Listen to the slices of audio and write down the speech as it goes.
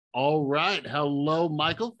All right. Hello,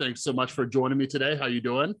 Michael. Thanks so much for joining me today. How you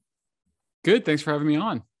doing? Good. Thanks for having me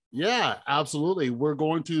on. Yeah, absolutely. We're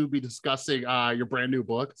going to be discussing your brand new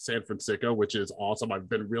book, San Fransicko, which is awesome. I've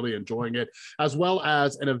been really enjoying it, as well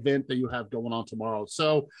as an event that you have going on tomorrow.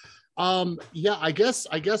 So, yeah, I guess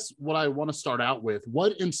what I want to start out with,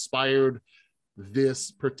 what inspired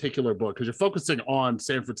this particular book? Because you're focusing on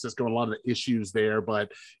San Francisco and a lot of the issues there,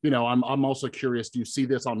 but I'm also curious. Do you see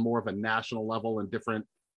this on more of a national level in different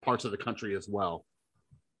parts of the country as well?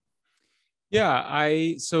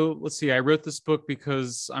 Yeah, so let's see. I wrote this book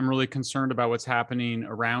because I'm really concerned about what's happening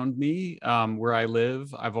around me, where I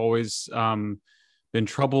live. I've always been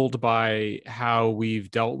troubled by how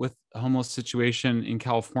we've dealt with the homeless situation in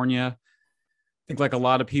California. I think, like a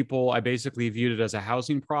lot of people, I basically viewed it as a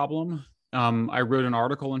housing problem. I wrote an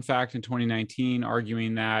article, in fact, in 2019,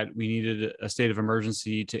 arguing that we needed a state of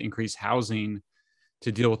emergency to increase housing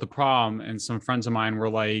to deal with the problem. And some friends of mine were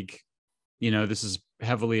like, this is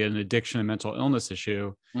heavily an addiction and mental illness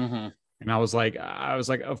issue. Mm-hmm. And I was like,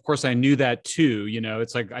 of course I knew that too.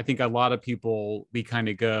 It's like, I think a lot of people, we kind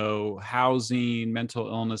of go housing, mental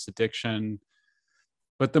illness, addiction.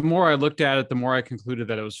 But the more I looked at it, the more I concluded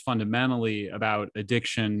that it was fundamentally about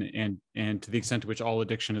addiction, and to the extent to which all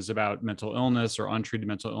addiction is about mental illness or untreated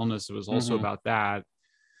mental illness, it was also Mm-hmm. about that.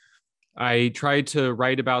 I tried to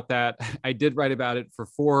write about that. I did write about it for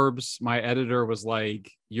Forbes. My editor was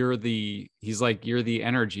like, he's like, you're the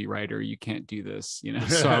energy writer. You can't do this,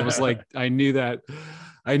 So I was like, I knew that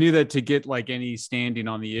to get like any standing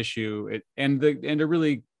on the issue and to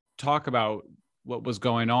really talk about what was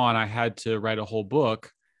going on, I had to write a whole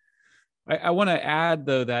book. I want to add,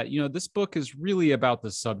 though, that, this book is really about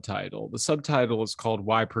the subtitle. The subtitle is called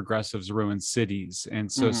Why Progressives Ruin Cities.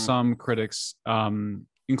 And so Mm-hmm. some critics,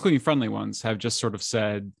 including friendly ones, have just sort of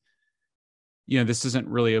said, this isn't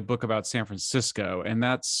really a book about San Francisco. And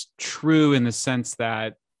that's true in the sense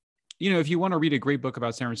that, if you want to read a great book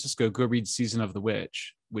about San Francisco, go read Season of the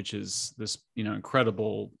Witch, which is this,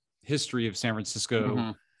 incredible history of San Francisco.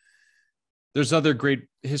 Mm-hmm. There's other great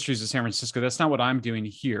histories of San Francisco. That's not what I'm doing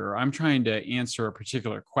here. I'm trying to answer a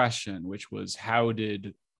particular question, which was, how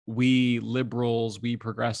did we liberals, we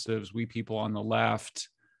progressives, we people on the left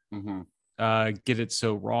Mm-hmm. get it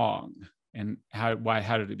so wrong? And how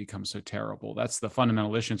did it become so terrible? That's the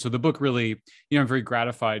fundamental issue. And so the book really, I'm very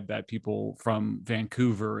gratified that people from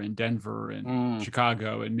Vancouver and Denver and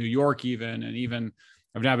Chicago and New York and even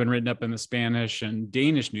I've now been written up in the Spanish and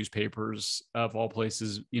Danish newspapers, of all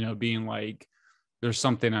places, being like, there's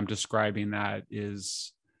something I'm describing that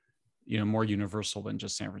is, more universal than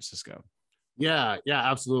just San Francisco. Yeah,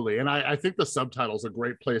 absolutely. And I think the subtitle is a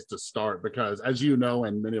great place to start because, as you know,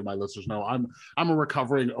 and many of my listeners know, I'm a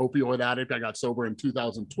recovering opioid addict. I got sober in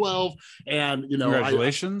 2012, and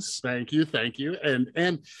Congratulations. Thank you.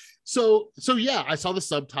 And so yeah, I saw the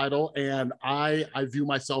subtitle, and I view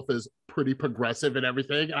myself as pretty progressive and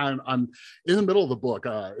everything. I'm in the middle of the book.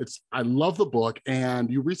 I love the book,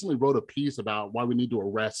 and you recently wrote a piece about why we need to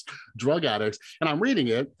arrest drug addicts, and I'm reading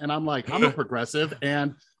it, and I'm like, I'm a progressive,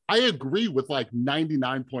 and I agree with like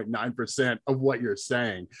 99.9% of what you're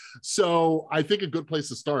saying. So I think a good place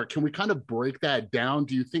to start. Can we kind of break that down?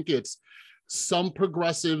 Do you think it's some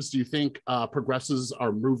progressives? Do you think progressives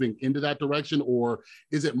are moving into that direction? Or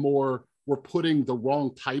is it more we're putting the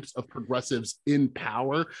wrong types of progressives in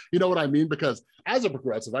power? You know what I mean? Because as a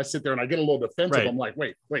progressive, I sit there and I get a little defensive. Right. I'm like,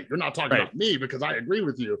 wait, you're not talking Right. about me because I agree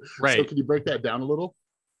with you. Right. So can you break that down a little?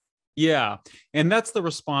 Yeah. And that's the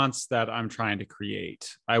response that I'm trying to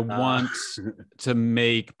create. I want to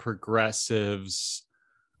make progressives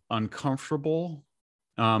uncomfortable,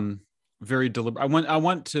 very deliberate. I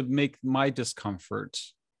want to make my discomfort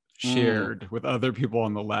shared with other people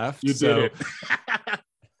on the left. You did it.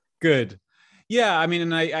 Good. Yeah. I mean,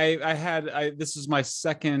 and this is my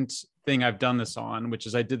second thing I've done this on, which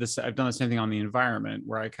is I've done the same thing on the environment,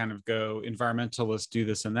 where I kind of go, environmentalists do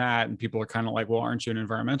this and that. And people are kind of like, well, aren't you an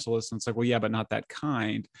environmentalist? And it's like, well, yeah, but not that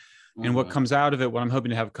kind. And what comes out of it, what I'm hoping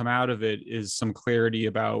to have come out of it, is some clarity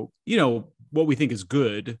about, what we think is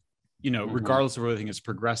good, regardless of whether we think it's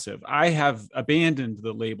progressive. I have abandoned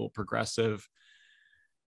the label progressive.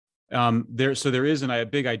 There is a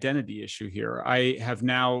big identity issue here.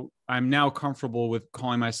 I'm now comfortable with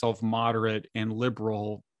calling myself moderate and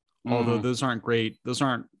liberal, although those aren't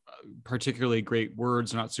particularly great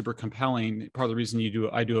words. They're not super compelling. Part of the reason you do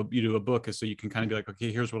a book is so you can kind of be like,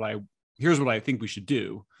 okay, here's what I think we should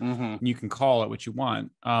do. And you can call it what you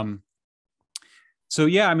want. So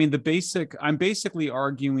yeah, I mean, I'm basically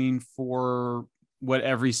arguing for what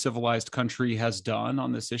every civilized country has done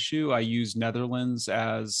on this issue. I use Netherlands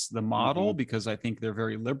as the model because I think they're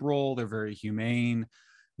very liberal, they're very humane.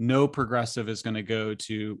 no progressive is going to go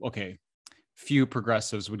to, okay, few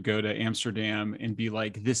progressives would go to Amsterdam and be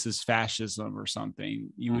like, this is fascism or something.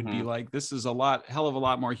 You would be like, this is hell of a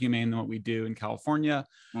lot more humane than what we do in California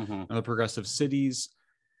and the progressive cities.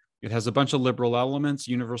 It has a bunch of liberal elements,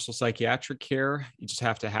 universal psychiatric care. You just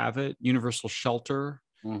have to have it. Universal shelter.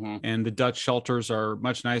 And the Dutch shelters are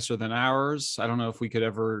much nicer than ours. I don't know if we could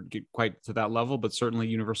ever get quite to that level, but certainly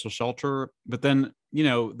universal shelter. But then, you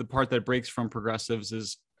know, the part that breaks from progressives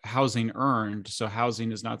is housing earned. So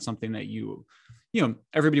housing is not something that you know,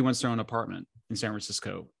 everybody wants their own apartment in San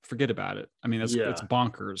Francisco. Forget about it. I mean, that's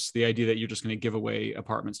bonkers. The idea that you're just going to give away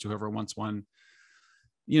apartments to whoever wants one.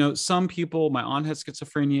 You know, some people, my aunt had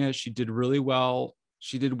schizophrenia. She did really well.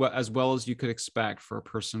 She did as well as you could expect for a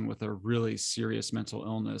person with a really serious mental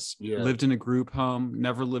illness. Lived in a group home,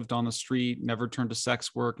 never lived on the street, never turned to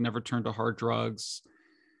sex work, never turned to hard drugs,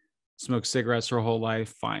 smoked cigarettes her whole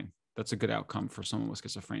life. Fine. That's a good outcome for someone with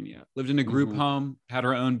schizophrenia. Lived in a group home, had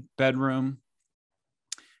her own bedroom.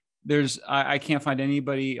 I can't find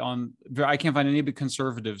anybody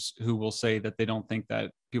conservatives who will say that they don't think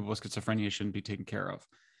that people with schizophrenia shouldn't be taken care of.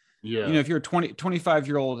 You know, if you're a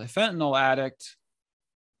 25-year-old fentanyl addict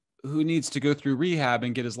who needs to go through rehab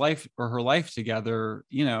and get his life or her life together,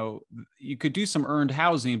 you know, you could do some earned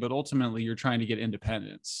housing, but ultimately you're trying to get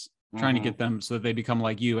independence, trying to get them so that they become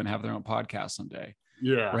like you and have their own podcast someday.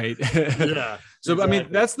 Right. So, exactly. I mean,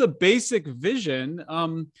 that's the basic vision.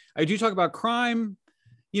 I do talk about crime.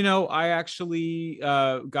 You know, I actually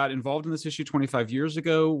got involved in this issue 25 years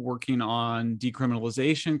ago, working on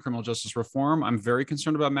decriminalization, criminal justice reform. I'm very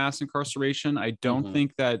concerned about mass incarceration. I don't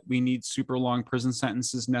think that we need super long prison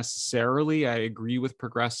sentences necessarily. I agree with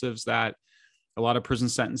progressives that a lot of prison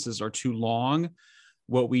sentences are too long.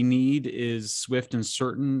 What we need is swift and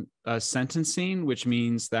certain sentencing, which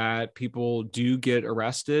means that people do get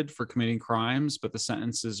arrested for committing crimes, but the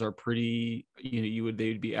sentences are pretty, you know,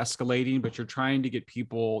 they'd be escalating, but you're trying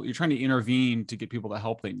to intervene to get people the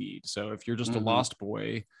help they need. So if you're just a lost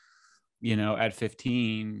boy, you know, at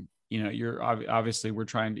 15, you know, you're obviously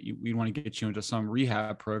we want to get you into some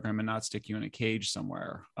rehab program and not stick you in a cage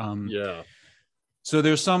somewhere. So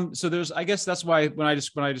I guess that's why when I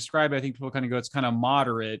describe it, I think people kind of go, it's kind of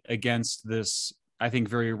moderate against this, I think,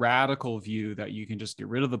 very radical view that you can just get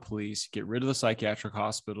rid of the police, get rid of the psychiatric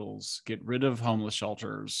hospitals, get rid of homeless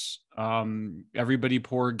shelters. Everybody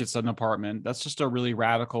poor gets an apartment. That's just a really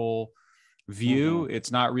radical view.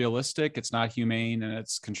 It's not realistic. It's not humane, and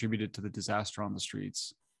it's contributed to the disaster on the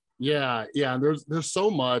streets. Yeah. There's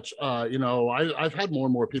so much, you know, I've had more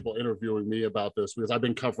and more people interviewing me about this because I've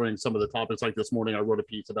been covering some of the topics. Like this morning, I wrote a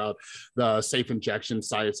piece about the safe injection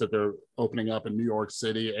sites that they're opening up in New York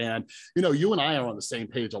City. And, you know, you and I are on the same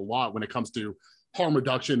page a lot when it comes to harm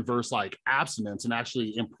reduction versus like abstinence and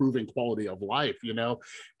actually improving quality of life, you know,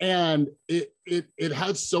 and it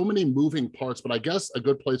has so many moving parts, but I guess a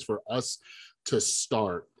good place for us to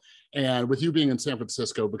start. And with you being in San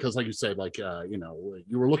Francisco, because like you said, like, you know,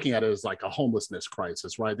 you were looking at it as like a homelessness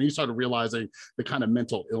crisis, right? Then you started realizing the kind of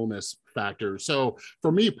mental illness factor. So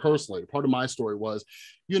for me personally, part of my story was,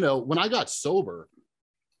 you know, when I got sober,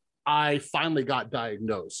 I finally got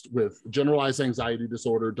diagnosed with generalized anxiety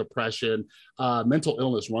disorder, depression, mental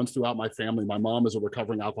illness runs throughout my family. My mom is a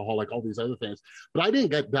recovering alcoholic, all these other things. But I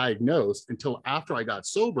didn't get diagnosed until after I got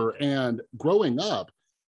sober. And growing up,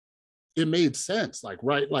 it made sense. Like,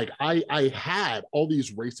 right, like I had all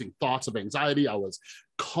these racing thoughts of anxiety. I was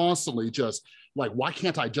constantly just like, why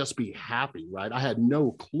can't I just be happy, right? I had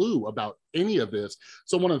no clue about any of this.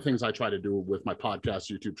 So one of the things I try to do with my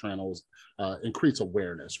podcast, YouTube channels, increase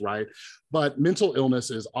awareness, right? But mental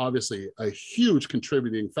illness is obviously a huge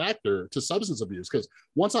contributing factor to substance abuse, because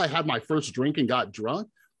once I had my first drink and got drunk,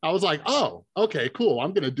 I was like, oh, okay, cool.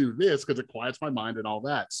 I'm going to do this because it quiets my mind and all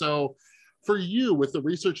that. So for you, with the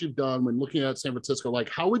research you've done when looking at San Francisco, like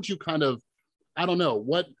how would you kind of, I don't know,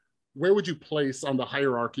 where would you place on the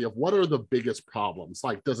hierarchy of what are the biggest problems?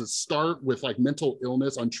 Like, does it start with like mental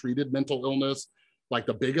illness, untreated mental illness, like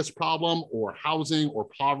the biggest problem, or housing or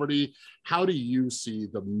poverty? How do you see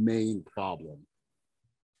the main problem?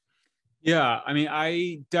 Yeah, I mean,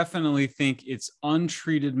 I definitely think it's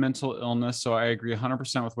untreated mental illness. So I agree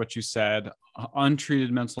 100% with what you said.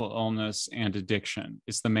 Untreated mental illness and addiction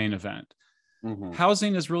is the main event.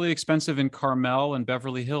 Housing is really expensive in Carmel and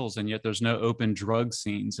Beverly Hills, and yet there's no open drug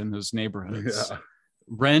scenes in those neighborhoods.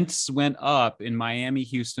 Rents went up in Miami,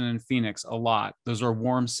 Houston, and Phoenix a lot. Those are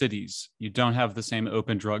warm cities. You don't have the same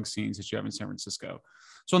open drug scenes that you have in San Francisco.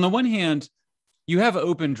 So on the one hand, you have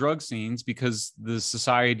open drug scenes because the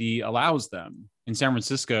society allows them. In San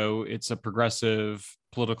Francisco, it's a progressive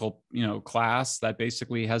political, you know, class that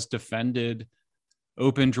basically has defended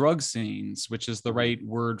open drug scenes, which is the right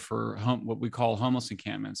word for what we call homeless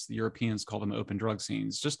encampments. The Europeans call them open drug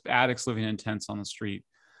scenes, just addicts living in tents on the street.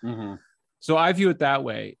 Mm-hmm. So I view it that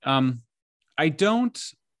way. I don't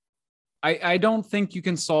think you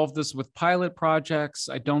can solve this with pilot projects.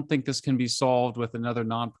 I don't think this can be solved with another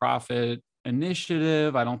nonprofit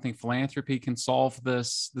initiative. I don't think philanthropy can solve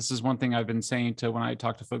this. This is one thing I've been saying when I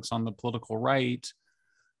talk to folks on the political right.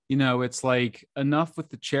 It's like enough with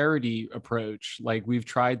the charity approach. Like we've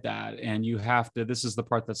tried that, and you have to, this is the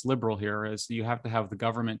part that's liberal here, is you have to have the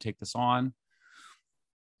government take this on.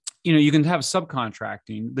 You can have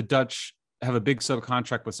subcontracting. The Dutch have a big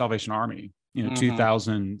subcontract with Salvation Army,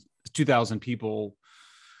 2,000 people.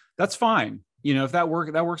 That's fine. If that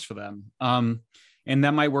works for them. And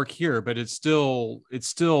that might work here, but it's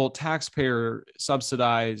still taxpayer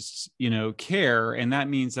subsidized, care. And that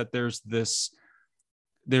means that there's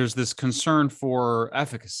this concern for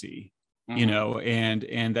efficacy,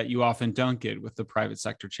 and that you often don't get with the private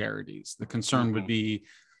sector charities. The concern would be,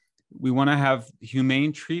 we want to have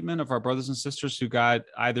humane treatment of our brothers and sisters who got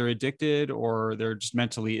either addicted or they're just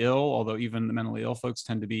mentally ill. Although even the mentally ill folks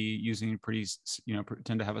tend to be using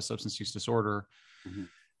tend to have a substance use disorder. Mm-hmm.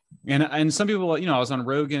 And some people, I was on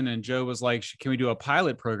Rogan and Joe was like, can we do a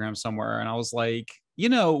pilot program somewhere? And I was like,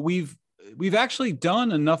 we've actually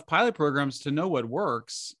done enough pilot programs to know what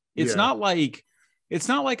works. It's not like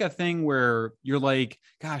a thing where you're like,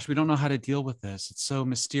 gosh, we don't know how to deal with this. It's so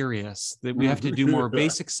mysterious that we have to do more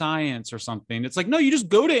basic science or something. It's like, no, you just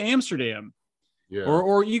go to Amsterdam,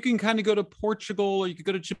 or you can kind of go to Portugal, or you could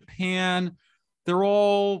go to Japan. They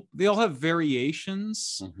all have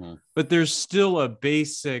variations, but there's still a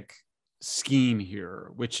basic scheme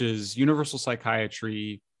here, which is universal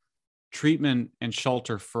psychiatry, treatment and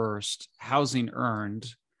shelter first, housing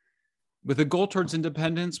earned, with a goal towards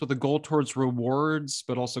independence, with a goal towards rewards,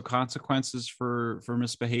 but also consequences for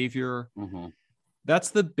misbehavior. That's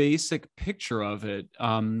the basic picture of it.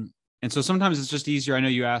 And so sometimes it's just easier. I know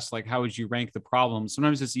you asked, like, how would you rank the problem?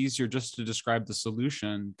 Sometimes it's easier just to describe the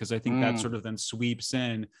solution, because I think that sort of then sweeps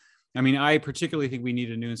in. I mean, I particularly think we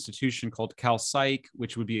need a new institution called Cal Psych,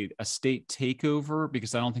 which would be a state takeover,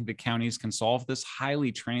 because I don't think the counties can solve this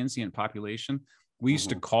highly transient population. We used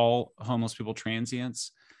to call homeless people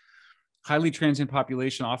transients. Highly transient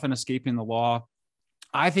population, often escaping the law.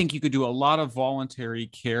 I think you could do a lot of voluntary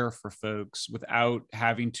care for folks without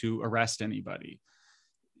having to arrest anybody.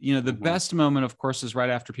 The best moment, of course, is right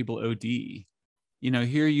after people OD.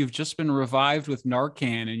 Here you've just been revived with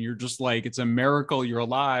Narcan and you're just like, it's a miracle you're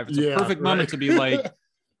alive. It's a perfect moment to be like,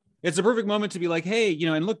 hey,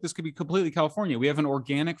 and look, this could be completely California. We have an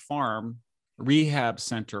organic farm rehab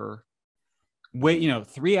center,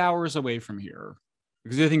 3 hours away from here.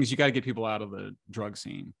 Because the other thing is you got to get people out of the drug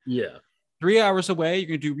scene. 3 hours away, you're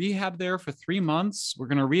going to do rehab there for 3 months. We're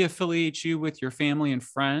going to reaffiliate you with your family and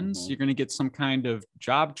friends. You're going to get some kind of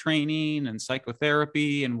job training and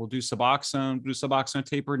psychotherapy, and we'll do Suboxone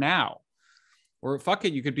taper now. Or fuck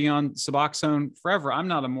it, you could be on Suboxone forever. I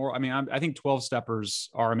think 12-steppers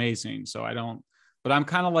are amazing. So but I'm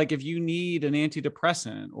kind of like, if you need an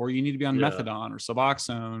antidepressant, or you need to be on methadone or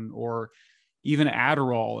Suboxone, or even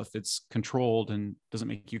Adderall, if it's controlled and doesn't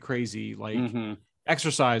make you crazy,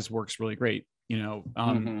 exercise works really great,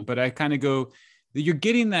 but I kind of go, you're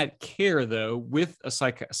getting that care though with a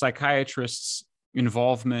psychiatrist's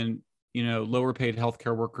involvement, lower paid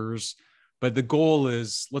healthcare workers, but the goal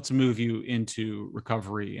is, let's move you into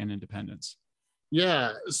recovery and independence.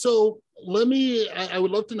 So I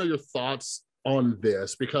would love to know your thoughts on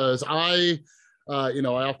this, because I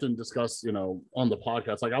often discuss, on the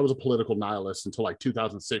podcast, like I was a political nihilist until like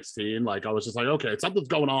 2016. Like I was just like, okay, something's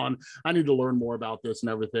going on. I need to learn more about this and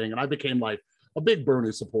everything. And I became like a big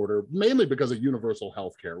Bernie supporter, mainly because of universal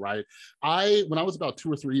healthcare, right? When I was about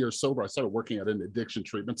 2 or 3 years sober, I started working at an addiction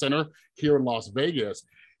treatment center here in Las Vegas.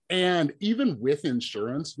 And even with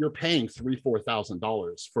insurance, you're paying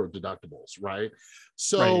 $3,000-$4,000 for deductibles, right?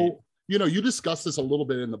 So, you discuss this a little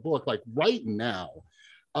bit in the book, like right now,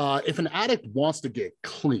 if an addict wants to get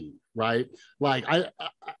clean, right? Like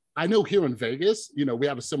I know here in Vegas, we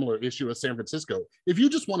have a similar issue as San Francisco. If you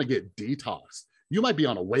just want to get detoxed, you might be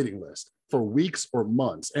on a waiting list for weeks or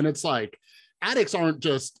months. And it's like, addicts aren't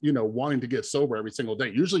just, wanting to get sober every single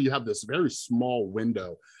day. Usually you have this very small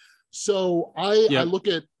window. So I look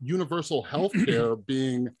at universal healthcare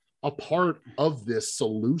being a part of this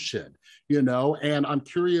solution, and I'm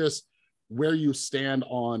curious, where you stand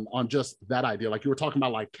on just that idea. Like you were talking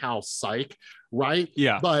about like Cal Psych, right?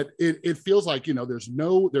 Yeah. But it feels like, there's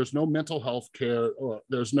no mental health care, or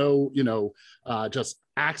there's no, just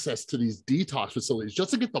access to these detox facilities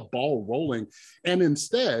just to get the ball rolling. And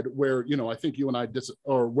instead, where, I think you and I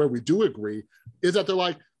or where we do agree is that they're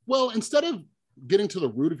like, well, instead of getting to the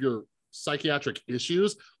root of your psychiatric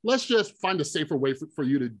issues, let's just find a safer way for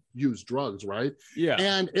you to use drugs, right? Yeah.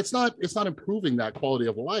 And it's not improving that quality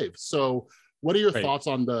of life. So what are your Right. thoughts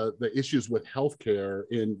on the issues with healthcare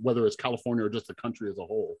in whether it's California or just the country as a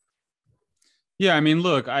whole? Yeah, I mean,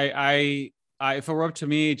 look, I if it were up to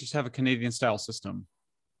me, just have a Canadian style system.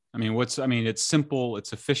 I mean, it's simple,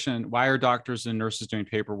 it's efficient. Why are doctors and nurses doing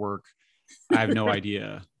paperwork? I have no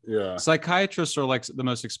idea. Yeah. Psychiatrists are like the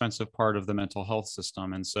most expensive part of the mental health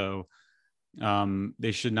system. And so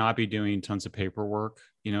they should not be doing tons of paperwork.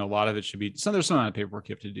 A lot of it should be, there's some amount of paperwork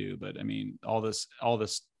you have to do, but I mean, all this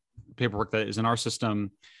paperwork that is in our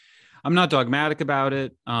system, I'm not dogmatic about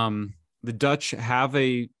it. The Dutch have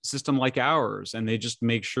a system like ours, and they just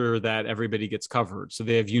make sure that everybody gets covered. So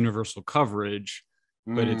they have universal coverage,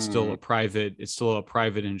 but it's still a private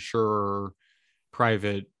insurer,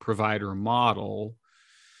 private provider model.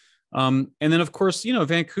 And then, of course,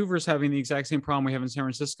 Vancouver's having the exact same problem we have in San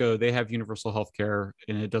Francisco. They have universal health care,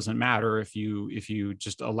 and it doesn't matter if you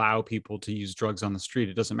just allow people to use drugs on the street.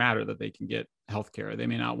 It doesn't matter that they can get health care. They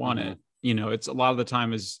may not want it. It's a lot of the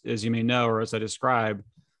time, as you may know, or as I described,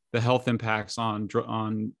 the health impacts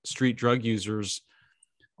on street drug users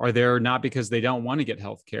are there not because they don't want to get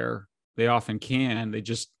health care. They often can. They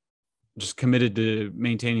just committed to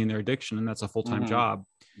maintaining their addiction, and that's a full-time job.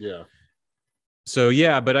 Yeah. So,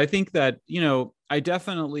 yeah, but I think that, I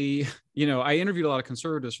definitely, I interviewed a lot of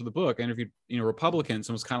conservatives for the book. I interviewed, Republicans,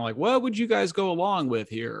 and was kind of like, what would you guys go along with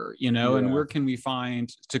here? And where can we find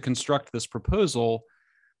to construct this proposal?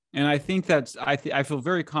 And I think that's, I feel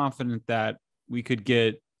very confident that we could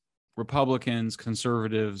get Republicans,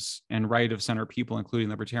 conservatives, and right of center people, including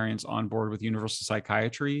libertarians, on board with universal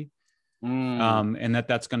psychiatry. And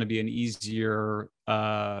that's going to be an easier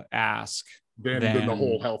ask than the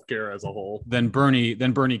whole healthcare as a whole, than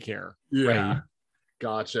Bernie care. Yeah. Right?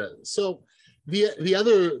 Gotcha. So the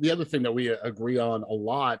other thing that we agree on a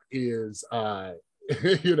lot is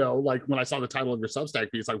like when I saw the title of your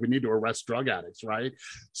Substack piece, like we need to arrest drug addicts, right?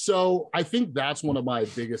 So I think that's one of my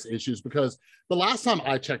biggest issues, because the last time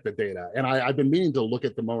I checked the data, and I've been meaning to look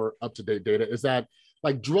at the more up-to-date data, is that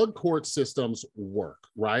like drug court systems work,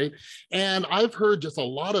 right? And I've heard just a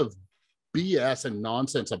lot of BS and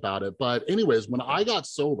nonsense about it. But anyways, when I got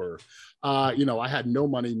sober, I had no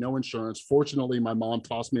money, no insurance. Fortunately, my mom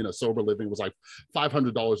tossed me in a sober living. It was like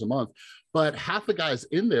 $500 a month. But half the guys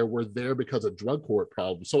in there were there because of drug court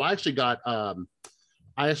problems. So I actually got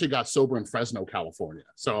sober in Fresno, California.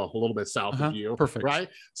 So a little bit south of you. Perfect. Right.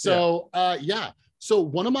 So yeah. So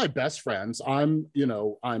one of my best friends, I'm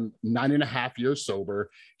 9.5 years sober.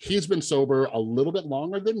 He's been sober a little bit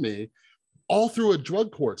longer than me, all through a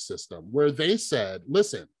drug court system where they said,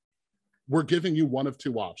 listen, we're giving you one of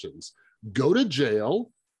two options: go to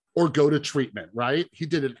jail or go to treatment, right? He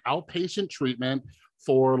did an outpatient treatment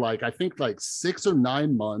for I think 6 or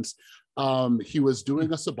 9 months. He was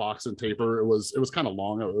doing a Suboxone taper. It was kind of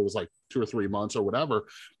long. It was like 2 or 3 months or whatever.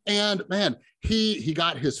 And man, he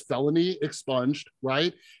got his felony expunged,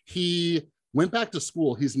 right? He went back to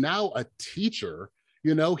school. He's now a teacher.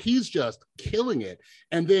 He's just killing it.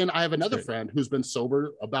 And then I have another friend who's been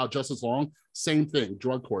sober about just as long, same thing,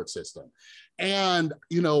 drug court system. And,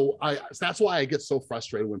 that's why I get so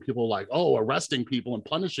frustrated when people are like, oh, arresting people and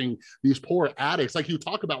punishing these poor addicts. Like you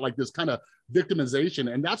talk about like this kind of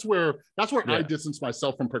victimization. And that's where I distance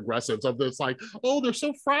myself from progressives of this, like, oh, they're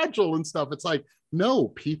so fragile and stuff. It's like, no,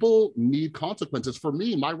 people need consequences. For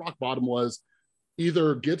me, my rock bottom was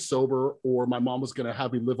either get sober or my mom was going to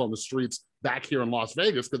have me live on the streets back here in Las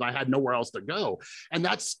Vegas because I had nowhere else to go. And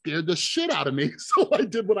that scared the shit out of me. So I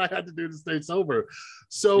did what I had to do to stay sober.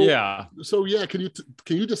 So yeah, can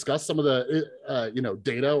you discuss some of the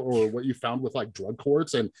data or what you found with like drug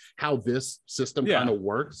courts and how this system kind of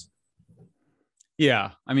works?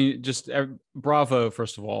 Yeah, I mean, just bravo,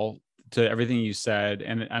 first of all, to everything you said.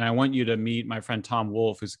 And I want you to meet my friend Tom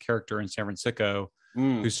Wolfe, who's a character in San Francisco,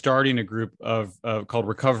 who's starting a group called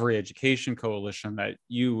Recovery Education Coalition that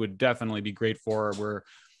you would definitely be great for, where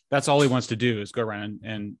that's all he wants to do is go around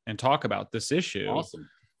and talk about this issue. Awesome.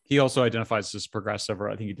 He also identifies as progressive, or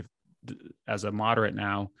I think as a moderate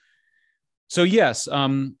now. So yes,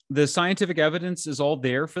 the scientific evidence is all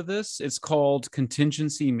there for this. It's called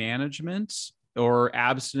contingency management or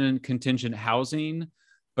abstinent contingent housing.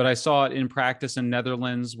 But I saw it in practice in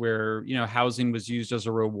Netherlands where, housing was used as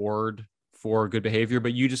a reward for good behavior,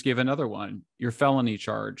 but you just gave another one. Your friend's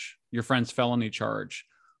felony charge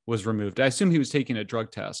was removed. I assume he was taking a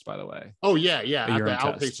drug test, by the way. Oh yeah, at the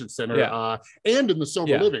outpatient center, and in the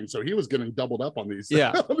sober living. So he was getting doubled up on these,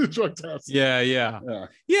 on the drug tests. Yeah.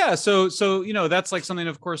 So that's like something,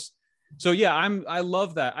 of course. So I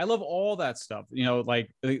love that. I love all that stuff. Like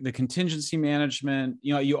the contingency management.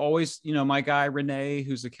 You always, my guy Renee,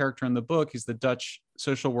 who's the character in the book, he's the Dutch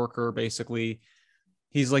social worker. Basically,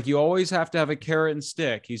 he's like, you always have to have a carrot and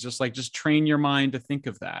stick. He's just like, just train your mind to think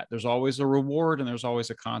of that. There's always a reward and there's always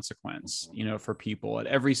a consequence, for people at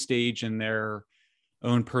every stage in their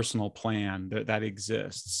own personal plan that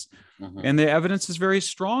exists. And the evidence is very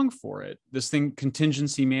strong for it. This thing,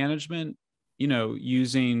 contingency management,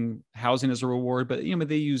 using housing as a reward, but,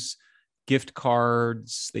 they use gift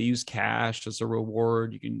cards, they use cash as a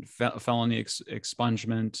reward. You can felony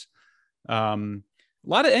expungement. A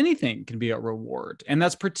lot of anything can be a reward. And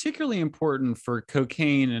that's particularly important for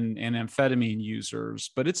cocaine and amphetamine users,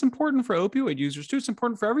 but it's important for opioid users too. It's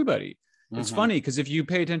important for everybody. It's funny because if you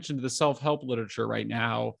pay attention to the self-help literature right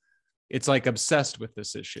now, it's like obsessed with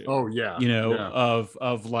this issue. Oh yeah.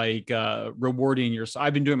 Of like rewarding yourself.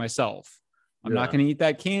 I've been doing myself. I'm not going to eat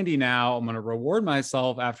that candy now. I'm going to reward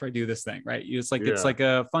myself after I do this thing. Right. It's like, it's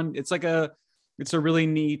a really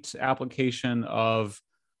neat application of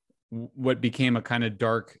what became a kind of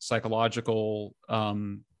dark psychological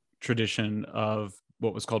tradition of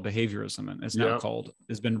what was called behaviorism and is now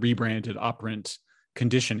has been rebranded operant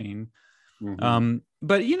conditioning.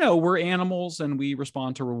 But we're animals and we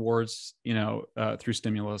respond to rewards through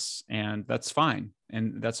stimulus, and that's fine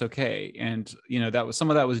and that's okay. And that was, some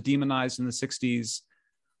of that was demonized in the 60s,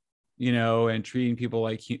 and treating people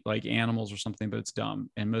like animals or something, but it's dumb,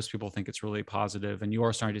 and most people think it's really positive. And you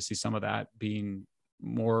are starting to see some of that being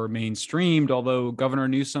more mainstreamed, although Governor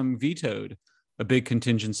Newsom vetoed a big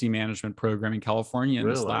contingency management program in California in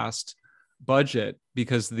this last budget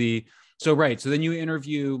because so then you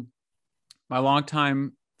interview my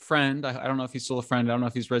longtime friend. I don't know if he's still a friend. I don't know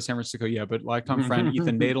if he's read San Francisco yet, but longtime friend,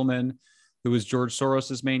 Ethan Nadelman, who was George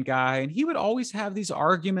Soros's main guy. And he would always have these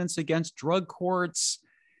arguments against drug courts.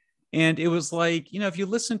 And it was like, if you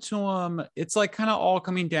listen to him, it's like kind of all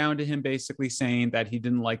coming down to him basically saying that he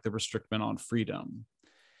didn't like the restriction on freedom.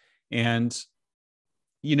 And,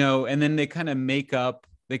 and then they kind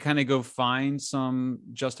of go find some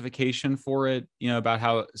justification for it, about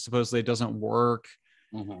how supposedly it doesn't work.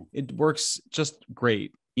 It works just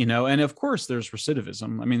great, and of course there's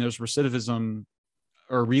recidivism. I mean, there's recidivism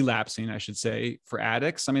or relapsing, I should say, for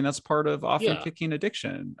addicts. I mean, that's part of often kicking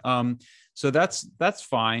addiction. So that's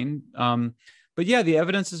fine. But the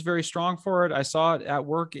evidence is very strong for it. I saw it at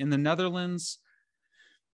work in the Netherlands,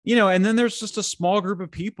 and then there's just a small group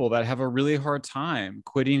of people that have a really hard time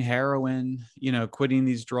quitting heroin, quitting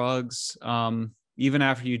these drugs, even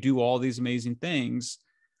after you do all these amazing things.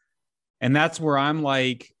 And that's where I'm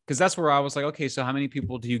like, because that's where I was like, okay, so how many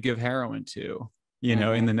people do you give heroin to,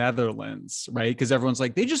 in the Netherlands, right? Because everyone's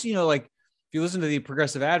like, they just, like, if you listen to the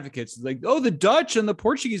progressive advocates, like, oh, the Dutch and the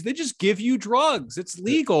Portuguese, they just give you drugs. It's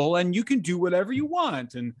legal and you can do whatever you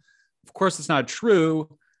want. And of course, it's not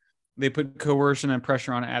true. They put coercion and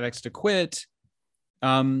pressure on addicts to quit.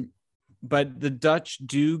 But the Dutch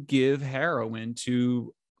do give heroin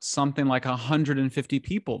to something like 150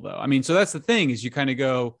 people, though. I mean, so that's the thing, is you kind of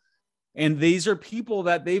go, and these are people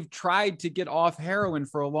that they've tried to get off heroin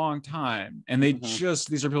for a long time. And these are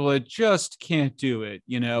people that just can't do it,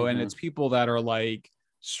 and it's people that are like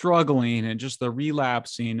struggling and just the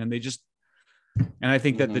relapsing, and I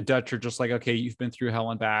think that the Dutch are just like, okay, you've been through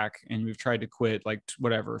hell and back and you've tried to quit like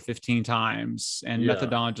 15 times and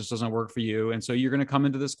methadone just doesn't work for you. And so you're going to come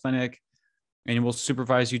into this clinic and we'll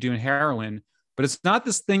supervise you doing heroin. But it's not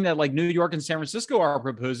this thing that like New York and San Francisco are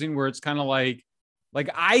proposing, where it's kind of like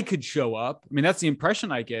I could show up. I mean, that's the impression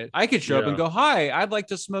I get. I could show up and go, hi, I'd like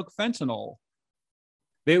to smoke fentanyl.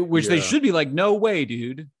 They should be like, no way,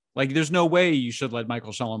 dude. Like, there's no way you should let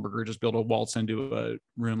Michael Shellenberger just be able to waltz into a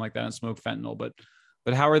room like that and smoke fentanyl. But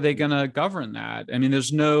how are they going to govern that? I mean,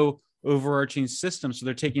 there's no overarching system. So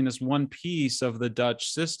they're taking this one piece of the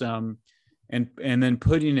Dutch system and then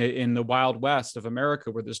putting it in the Wild West of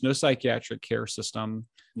America, where there's no psychiatric care system.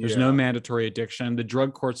 There's no mandatory addiction. The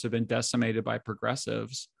drug courts have been decimated by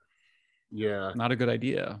progressives. Yeah. Not a good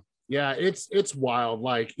idea. Yeah, it's wild.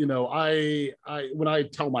 Like, I when I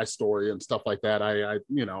tell my story and stuff like that, I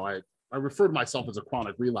refer to myself as a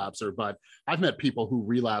chronic relapser, but I've met people who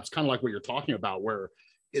relapse kind of like what you're talking about, where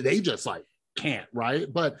they just like can't, right?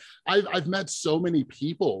 But I've met so many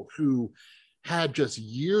people who had just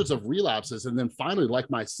years of relapses, and then finally, like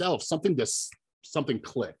myself, something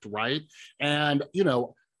clicked, right? And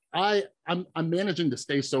I'm managing to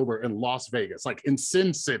stay sober in Las Vegas, like in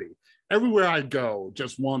Sin City. Everywhere I go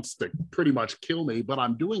just wants to pretty much kill me, but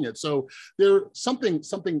I'm doing it. So something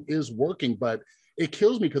is working, but it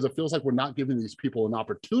kills me because it feels like we're not giving these people an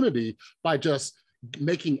opportunity by just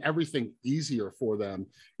making everything easier for them.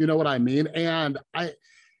 You know what I mean? And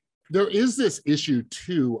there is this issue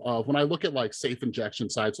too of when I look at like safe injection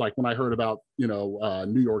sites, like when I heard about,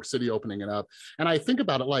 New York City opening it up, and I think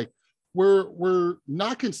about it like we're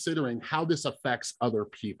not considering how this affects other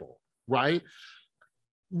people, right?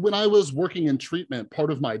 When I was working in treatment, part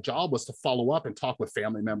of my job was to follow up and talk with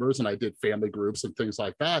family members, and I did family groups and things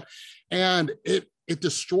like that. And it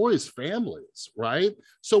destroys families, right?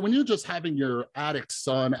 So when you're just having your addict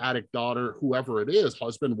son, addict daughter, whoever it is,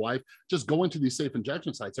 husband, wife, just go into these safe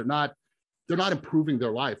injection sites, they're not improving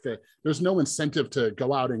their life. There's no incentive to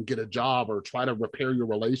go out and get a job or try to repair your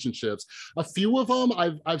relationships. A few of them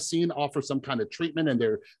I've seen offer some kind of treatment, and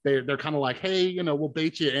they're kind of like, hey, we'll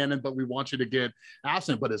bait you in, but we want you to get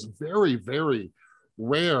abstinent, but it's very, very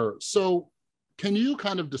rare. So can you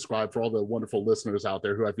kind of describe for all the wonderful listeners out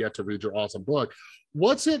there who have yet to read your awesome book,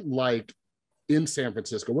 what's it like in San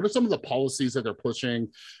Francisco? What are some of the policies that they're pushing?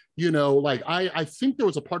 Like I think there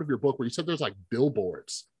was a part of your book where you said there's like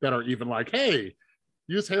billboards that are even like, hey,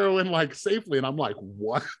 use heroin like safely. And I'm like,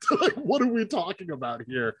 what? Like, what are we talking about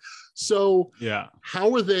here? So yeah,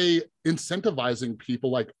 how are they incentivizing people?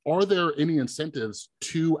 Like, are there any incentives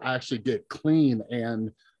to actually get clean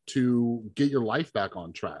and to get your life back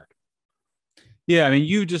on track? Yeah, I mean,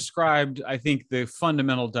 you described, I think, the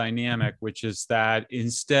fundamental dynamic, which is that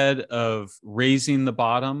instead of raising the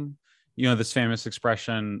bottom, this famous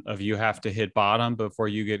expression of you have to hit bottom before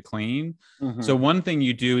you get clean. Mm-hmm. So one thing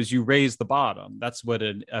you do is you raise the bottom. That's what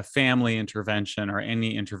a family intervention or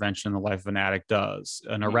any intervention in the life of an addict does.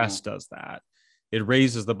 An arrest does that. It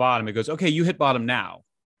raises the bottom. It goes, okay, you hit bottom now.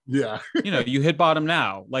 Yeah. You hit bottom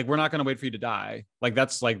now. Like, we're not going to wait for you to die. Like,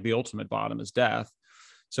 that's like the ultimate bottom is death.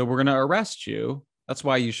 So we're going to arrest you. That's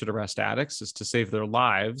why you should arrest addicts, is to save their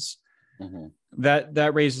lives. Mm-hmm.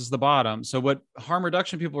 That raises the bottom. So what harm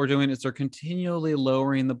reduction people are doing is they're continually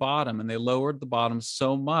lowering the bottom, and they lowered the bottom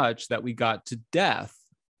so much that we got to death.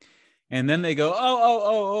 And then they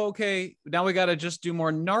go, okay, now we got to just do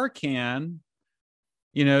more Narcan,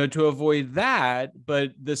 to avoid that.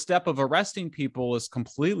 But the step of arresting people is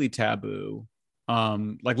completely taboo.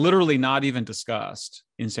 Like literally not even discussed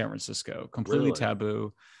in San Francisco, completely really?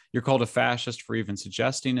 Taboo. You're called a fascist for even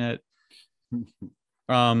suggesting it.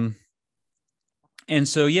 And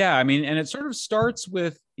so, yeah, I mean, and it sort of starts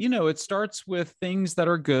with, things that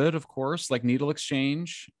are good, of course, like needle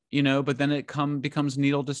exchange, but then it becomes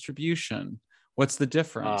needle distribution. What's the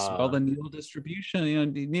difference? Well, the needle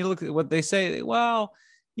distribution, what they say, well,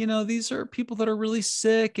 these are people that are really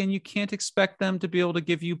sick, and you can't expect them to be able to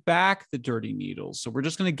give you back the dirty needles. So we're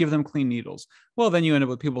just going to give them clean needles. Well, then you end up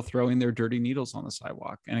with people throwing their dirty needles on the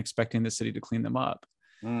sidewalk and expecting the city to clean them up.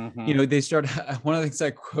 Mm-hmm. They start, one of the things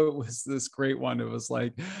I quote was this great one. It was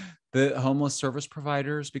like the homeless service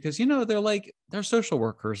providers, because, they're social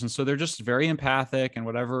workers. And so they're just very empathic and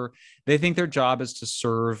whatever. They think their job is to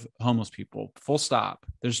serve homeless people, full stop.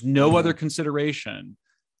 There's no other consideration.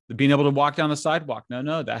 Being able to walk down the sidewalk.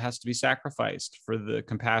 No, that has to be sacrificed for the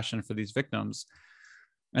compassion for these victims.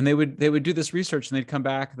 And they would do this research, and they'd come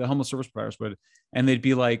back, the homeless service providers would, and they'd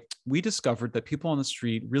be like, we discovered that people on the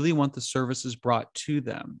street really want the services brought to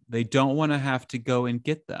them. They don't want to have to go and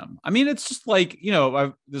get them. I mean, it's just like,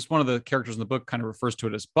 this one of the characters in the book kind of refers to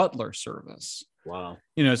it as butler service. Wow.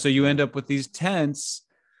 So you end up with these tents.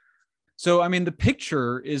 So, I mean, the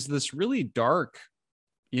picture is this really dark,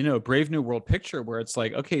 Brave New World picture where it's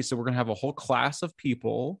like, okay, so we're going to have a whole class of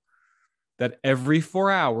people that every 4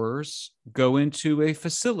 hours go into a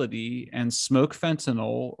facility and smoke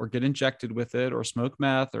fentanyl or get injected with it, or smoke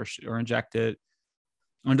meth or inject it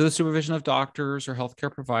under the supervision of doctors or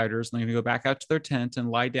healthcare providers. And they're going to go back out to their tent and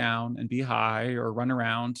lie down and be high, or run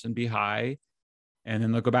around and be high. And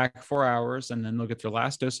then they'll go back 4 hours, and then they'll get their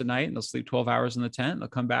last dose at night, and they'll sleep 12 hours in the tent. And they'll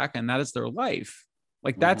come back, and that is their life.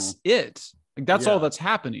 Like, that's it. Like, that's all that's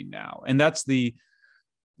happening now. And that's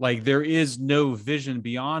there is no vision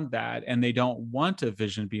beyond that. And they don't want a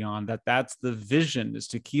vision beyond that. That's the vision, is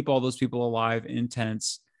to keep all those people alive in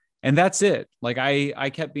tents. And that's it. Like, I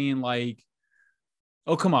kept being like,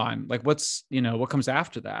 oh, come on. Like, what's, what comes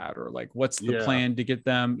after that? Or like, what's the plan to get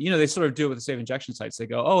them, they sort of do it with the safe injection sites. They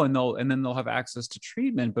go, oh, and then they'll have access to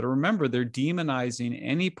treatment. But remember, they're demonizing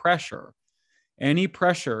any pressure,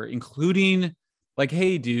 including like,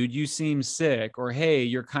 hey, dude, you seem sick, or hey,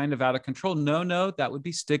 you're kind of out of control. No, that would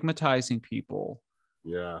be stigmatizing people.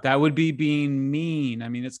 Yeah. That would be being mean. I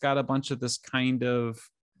mean, it's got a bunch of this kind of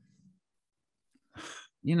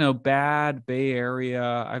bad Bay Area.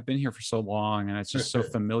 I've been here for so long and it's just so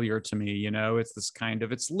familiar to me, it's this kind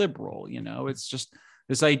of, it's liberal, it's just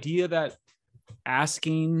this idea that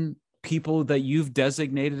asking people that you've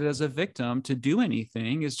designated as a victim to do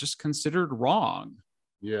anything is just considered wrong.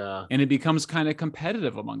 Yeah. And it becomes kind of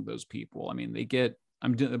competitive among those people. I mean,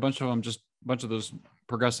 a bunch of those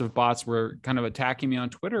progressive bots were kind of attacking me on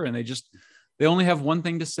Twitter, and they only have one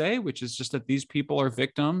thing to say, which is just that these people are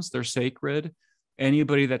victims. They're sacred.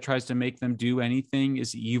 Anybody that tries to make them do anything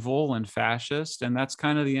is evil and fascist. And that's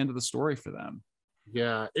kind of the end of the story for them.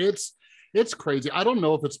 Yeah, it's crazy. I don't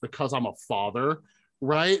know if it's because I'm a father,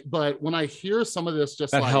 right? But when I hear some of this,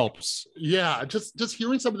 that helps. Yeah, just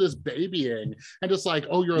hearing some of this babying and just like,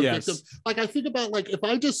 oh, you're a victim. Like, I think about, like, if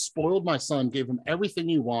I just spoiled my son, gave him everything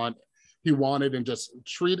he wanted, and just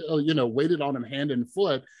waited on him hand and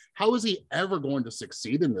foot, how is he ever going to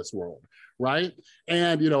succeed in this world, right?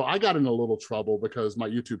 And I got in a little trouble because my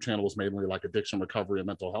YouTube channel was mainly like addiction recovery and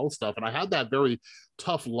mental health stuff, and I had that very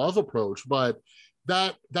tough love approach, but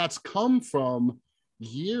that's come from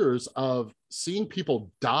years of seeing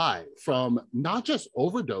people die from not just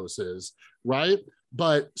overdoses, right,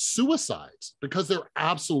 but suicides, because they're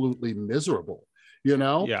absolutely miserable.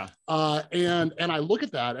 Yeah. And I look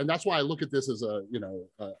at that, and that's why I look at this as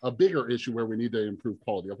a bigger issue where we need to improve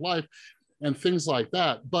quality of life and things like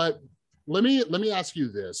that. But let me ask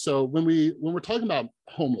you this. So when we're talking about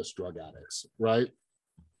homeless drug addicts, right?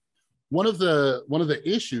 One of the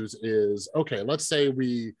issues is, okay, let's say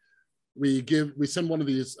we send one of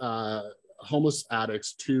these homeless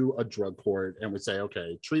addicts to a drug court, and we say,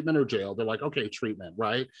 okay, treatment or jail. They're like, okay, treatment,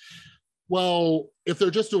 right? Well, if they're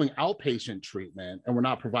just doing outpatient treatment and we're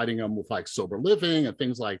not providing them with like sober living and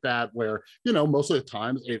things like that, where, most of the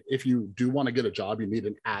times if you do want to get a job, you need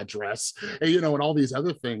an address, and all these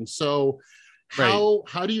other things. So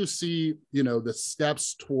how do you see, the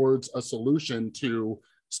steps towards a solution to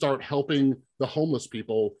start helping the homeless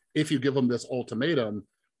people? If you give them this ultimatum,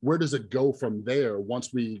 where does it go from there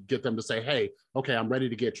once we get them to say, hey, okay, I'm ready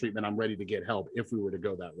to get treatment, I'm ready to get help, if we were to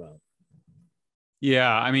go that route?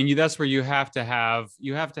 Yeah, I mean, that's where you have to have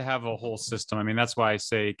a whole system. I mean, that's why I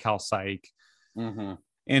say Cal Psych. Mm-hmm.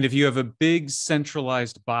 And if you have a big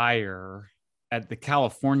centralized buyer at the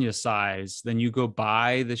California size, then you go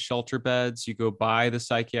buy the shelter beds, you go buy the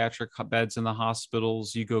psychiatric beds in the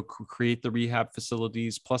hospitals, you go create the rehab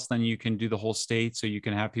facilities, plus then you can do the whole state. So you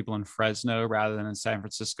can have people in Fresno rather than in San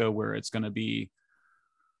Francisco, where it's going to be,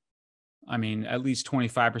 I mean, at least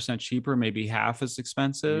 25% cheaper, maybe half as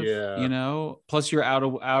expensive, plus you're out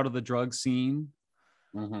of the drug scene.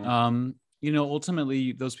 Mm-hmm.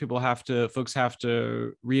 Ultimately those folks have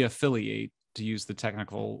to reaffiliate, to use the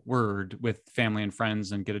technical word, with family and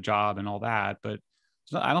friends and get a job and all that. But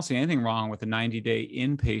I don't see anything wrong with a 90-day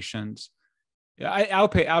inpatient.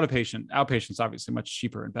 Outpatient's obviously much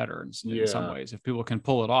cheaper and better in some ways. If people can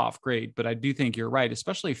pull it off, great. But I do think you're right,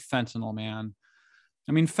 especially fentanyl, man.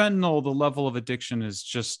 I mean, fentanyl, the level of addiction is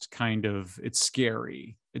just it's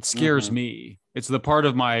scary. It scares me. It's the part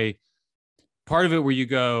of it where you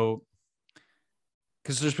go,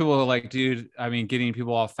 because there's people who are like, dude, I mean, getting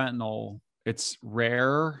people off fentanyl, it's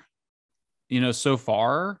rare, so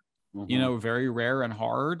far, very rare and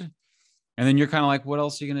hard. And then you're kind of like, what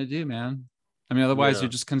else are you going to do, man? I mean, otherwise you're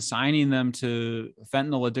just consigning them to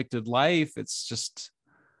fentanyl addicted life. It's just,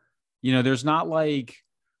 there's not like,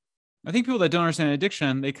 I think people that don't understand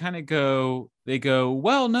addiction, they kind of go,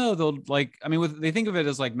 well, no, they'll like, I mean, they think of it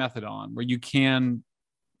as like methadone, where you can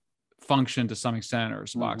function to some extent, or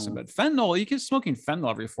Suboxone, but fentanyl, you keep smoking fentanyl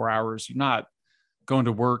every 4 hours. You're not going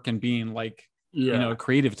to work and being like, a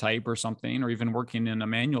creative type or something, or even working in a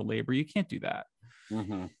manual labor. You can't do that.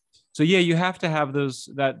 So yeah, you have to have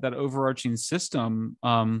that overarching system.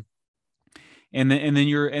 And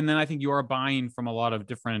then I think you are buying from a lot of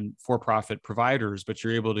different for-profit providers, but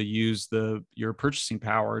you're able to use your purchasing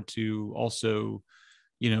power to also,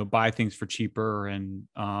 buy things for cheaper, and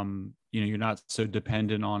you're not so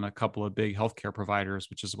dependent on a couple of big healthcare providers,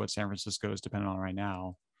 which is what San Francisco is dependent on right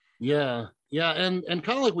now. Yeah, and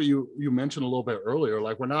kind of like what you mentioned a little bit earlier,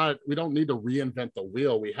 like we don't need to reinvent the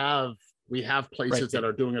wheel. We have places that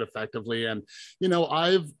are doing it effectively. And,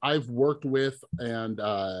 I've worked with and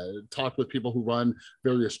talked with people who run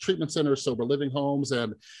various treatment centers, sober living homes.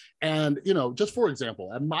 And, just for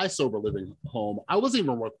example, at my sober living home, I wasn't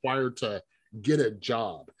even required to get a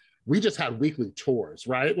job. We just had weekly chores,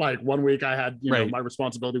 right? Like one week I had, my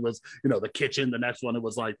responsibility was, the kitchen. The next one, it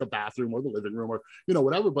was like the bathroom or the living room or,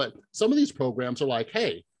 whatever. But some of these programs are like,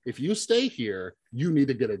 hey, if you stay here, you need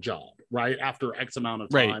to get a job, right? After X amount of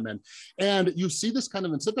time. Right. And you see this kind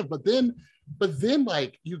of incentive, but then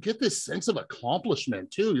like you get this sense of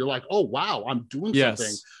accomplishment too. You're like, oh, wow, I'm doing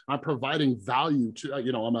something. I'm providing value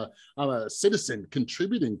to, I'm a citizen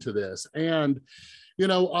contributing to this. And,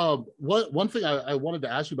 one thing I wanted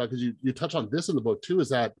to ask you about, because you touch on this in the book too, is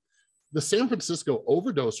that the San Francisco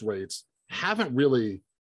overdose rates haven't really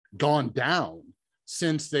gone down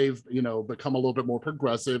since they've become a little bit more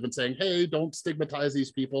progressive and saying, hey, don't stigmatize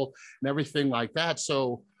these people and everything like that.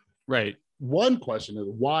 So right, one question is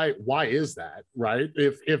why is that, right?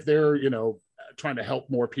 If they're trying to help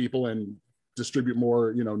more people and distribute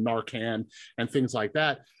more Narcan and things like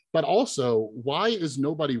that, but also why is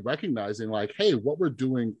nobody recognizing like, hey, what we're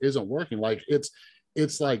doing isn't working? Like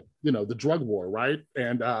it's like the drug war, right?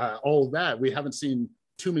 And all of that, we haven't seen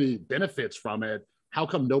too many benefits from it. How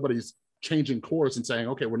come nobody's changing course and saying,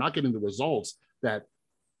 okay, we're not getting the results that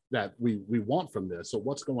we want from this? So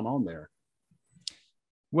what's going on there?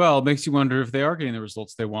 Well, it makes you wonder if they are getting the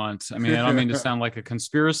results they want. I mean, I don't mean to sound like a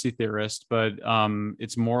conspiracy theorist, but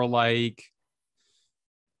it's more like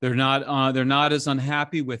they're not as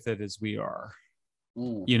unhappy with it as we are.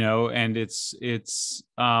 And it's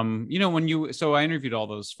so I interviewed all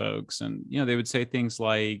those folks, and they would say things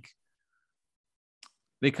like,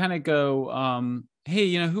 they kind of go,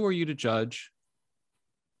 hey, who are you to judge?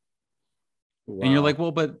 Wow. And you're like,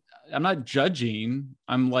 well, but I'm not judging,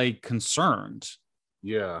 I'm like concerned.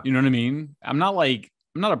 Yeah. You know what I mean? I'm not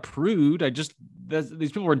a prude.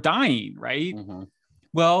 These people are dying, right? Mm-hmm.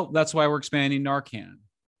 Well, that's why we're expanding Narcan.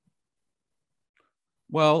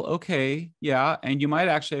 Well, okay, yeah. And you might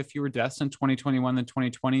actually have fewer deaths in 2021 than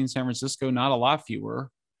 2020 in San Francisco, not a lot fewer.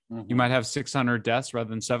 Mm-hmm. You might have 600 deaths rather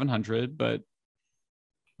than 700, but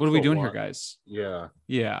what are we doing here, guys? Yeah.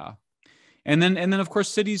 Yeah. And then of course,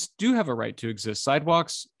 cities do have a right to exist.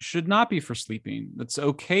 Sidewalks should not be for sleeping. It's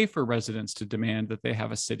okay for residents to demand that they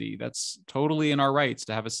have a city. That's totally in our rights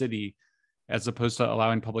to have a city, as opposed to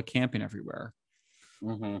allowing public camping everywhere.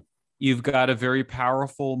 Mm-hmm. You've got a very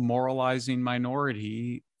powerful moralizing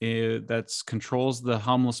minority that controls the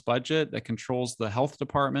homeless budget, that controls the health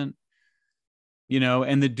department,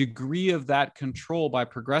 and the degree of that control by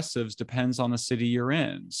progressives depends on the city you're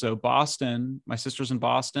in. So Boston, my sister's in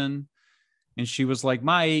Boston, and she was like,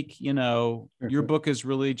 Mike, your book is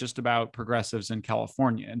really just about progressives in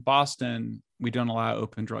California. In Boston, we don't allow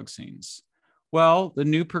open drug scenes. Well, the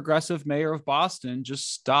new progressive mayor of Boston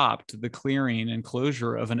just stopped the clearing and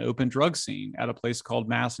closure of an open drug scene at a place called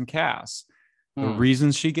Mass and Cass. The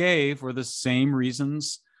reasons she gave were the same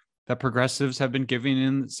reasons that progressives have been giving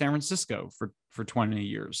in San Francisco for 20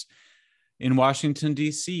 years. In Washington,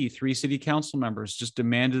 D.C., 3 city council members just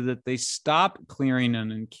demanded that they stop clearing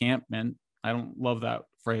an encampment. I don't love that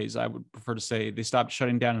phrase. I would prefer to say they stopped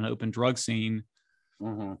shutting down an open drug scene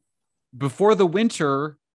before the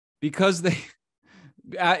winter, because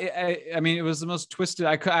I mean, it was the most twisted.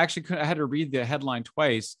 I had to read the headline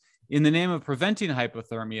twice. In the name of preventing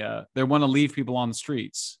hypothermia, they want to leave people on the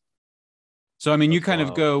streets. So, I mean, you kind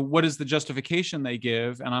of go, what is the justification they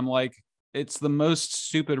give? And I'm like, it's the most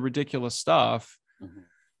stupid, ridiculous stuff. Mm-hmm.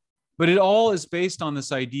 But it all is based on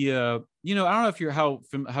this idea, I don't know if you're how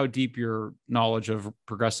deep your knowledge of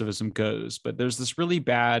progressivism goes, but there's this really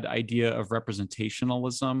bad idea of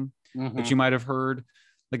representationalism that you might have heard.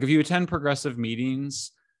 Like if you attend progressive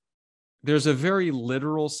meetings, there's a very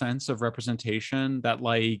literal sense of representation that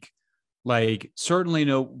like certainly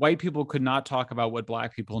no white people could not talk about what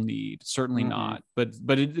Black people need. Certainly not. But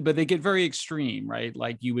they get very extreme, right?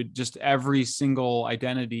 Like you would just, every single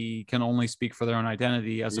identity can only speak for their own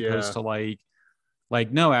identity, as opposed to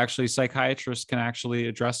like, no, actually psychiatrists can actually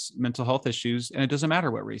address mental health issues, and it doesn't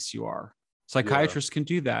matter what race you are. Psychiatrists can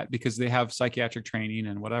do that because they have psychiatric training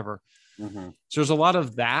and whatever. So there's a lot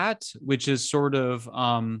of that, which is sort of,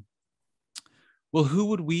 well, who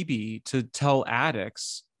would we be to tell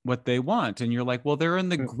addicts what they want? And you're like, well, they're in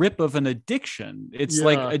the grip of an addiction. It's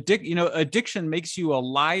like addiction makes you a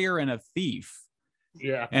liar and a thief.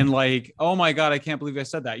 Yeah. And like, oh my God, I can't believe I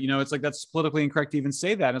said that. It's like, that's politically incorrect to even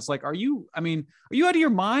say that. And it's like, are you out of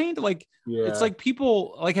your mind? Like, it's like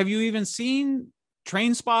people, like, have you even seen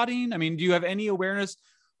Train Spotting? I mean, do you have any awareness?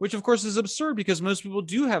 Which of course is absurd, because most people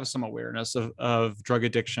do have some awareness of drug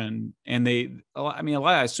addiction. And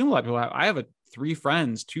I assume a lot of people have. I have 2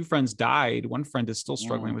 friends died. One friend is still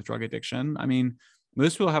struggling with drug addiction. I mean,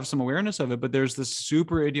 most people have some awareness of it, but there's this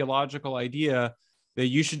super ideological idea that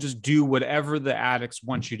you should just do whatever the addicts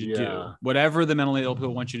want you to do, whatever the mentally ill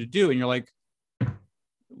people want you to do. And you're like,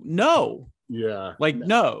 no,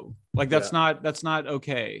 no, like that's not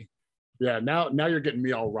okay. Yeah, now you're getting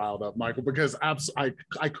me all riled up, Michael, because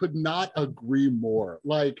I could not agree more.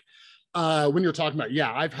 Like when you're talking about,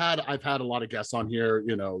 yeah, I've had a lot of guests on here,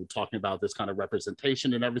 talking about this kind of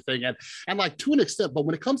representation and everything, and like to an extent, but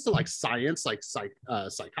when it comes to like science, like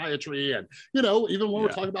psychiatry, and even when we're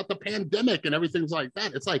talking about the pandemic and everything like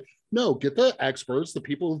that, it's like, no, get the experts, the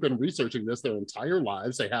people who've been researching this their entire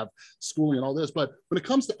lives, they have schooling and all this. But when it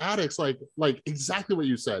comes to addicts, like exactly what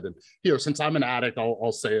you said, and here, since I'm an addict,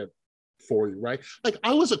 I'll say it for you, right? Like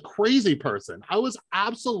I was a crazy person. I was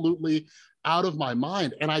absolutely out of my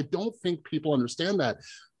mind. And I don't think people understand that.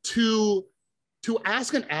 To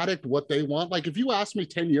ask an addict what they want, like if you asked me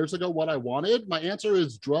 10 years ago what I wanted, my answer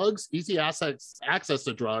is drugs, easy access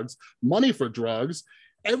to drugs, money for drugs,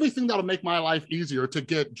 everything that'll make my life easier to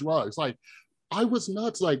get drugs. Like I was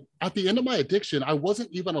nuts. Like at the end of my addiction, I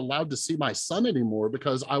wasn't even allowed to see my son anymore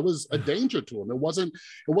because I was a danger to him. It wasn't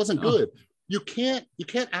good. You can't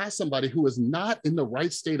ask somebody who is not in the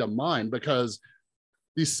right state of mind, because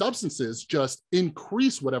these substances just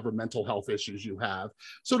increase whatever mental health issues you have.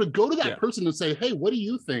 So to go to that person and say, hey, what do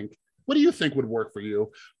you think? What do you think would work for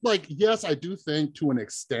you? Like, yes, I do think to an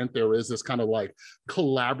extent there is this kind of like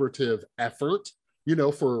collaborative effort,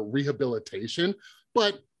 for rehabilitation.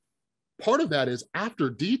 But part of that is after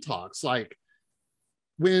detox, like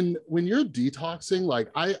when you're detoxing, like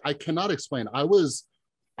I cannot explain. I was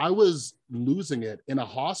losing it in a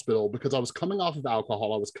hospital because I was coming off of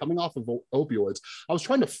alcohol. I was coming off of opioids. I was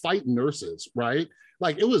trying to fight nurses, right?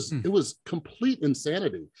 Like it was complete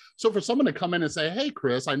insanity. So for someone to come in and say, hey,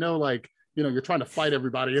 Chris, I know like, you're trying to fight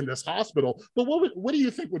everybody in this hospital, but what do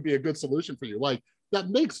you think would be a good solution for you? Like that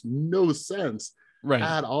makes no sense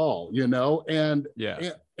at all, And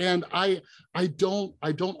I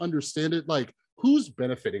don't understand it. Like, who's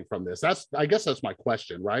benefiting from this? I guess that's my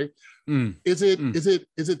question, right? Is it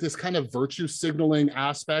this kind of virtue signaling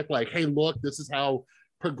aspect? Like, hey, look, this is how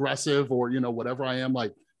progressive or, whatever I am.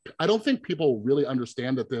 Like, I don't think people really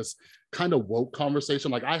understand that this kind of woke conversation,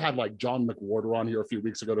 like I had like John McWhorter on here a few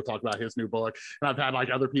weeks ago to talk about his new book, and I've had like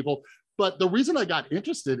other people. But the reason I got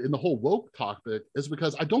interested in the whole woke topic is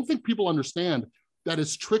because I don't think people understand that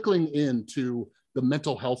it's trickling into the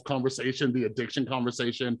mental health conversation, the addiction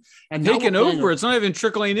conversation, and taking over. It's not even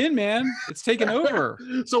trickling in, man. It's taking over.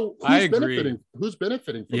 So who's benefiting? Who's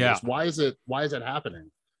benefiting from this? Why is it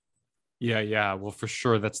happening? Yeah. Well, for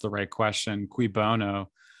sure, that's the right question. Cui bono?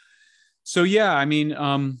 So yeah, I mean,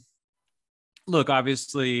 look,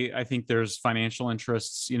 obviously, I think there's financial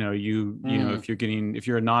interests. You know, if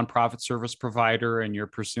you're a nonprofit service provider and you're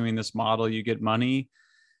pursuing this model, you get money.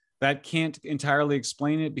 That can't entirely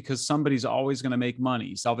explain it because somebody's always going to make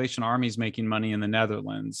money. Salvation Army is making money in the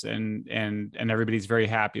Netherlands, and everybody's very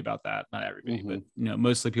happy about that. Not everybody, but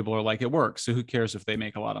mostly people are like, it works. So who cares if they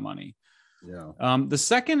make a lot of money? Yeah. The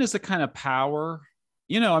second is the kind of power.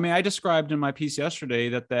 I described in my piece yesterday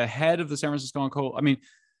that the head of the San Fransicko Coalition. I mean,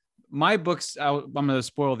 my books, I'm going to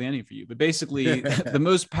spoil the ending for you, but basically the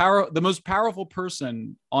most powerful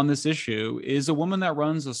person on this issue is a woman that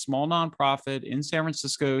runs a small nonprofit in San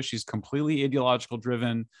Francisco. She's completely ideological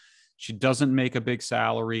driven. She doesn't make a big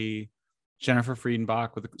salary. Jennifer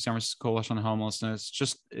Friedenbach with the San Francisco Coalition on Homelessness.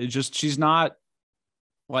 Just she's not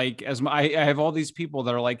like, I have all these people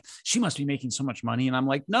that are like, she must be making so much money. And I'm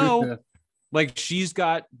like, no, like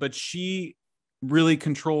but she really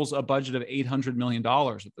controls a budget of $800 million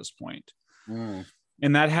at this point.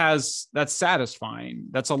 And that's satisfying.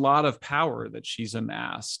 That's a lot of power that she's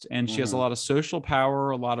amassed. And she has a lot of social power,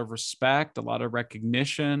 a lot of respect, a lot of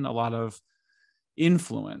recognition, a lot of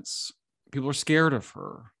influence. People are scared of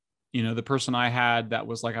her. The person I had that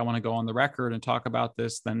was like, I want to go on the record and talk about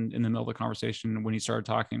this. Then in the middle of the conversation, when he started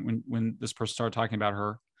talking, when this person started talking about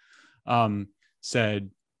her, said,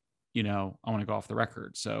 I want to go off the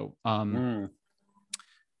record. So,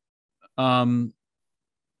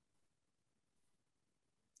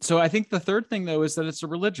 so I think the third thing though is that it's a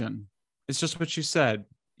religion. It's just what you said.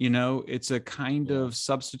 It's a kind of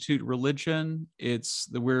substitute religion. It's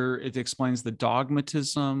where it explains the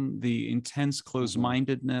dogmatism, the intense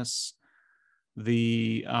closed-mindedness,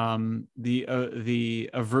 the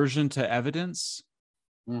aversion to evidence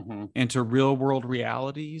and to real-world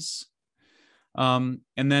realities. And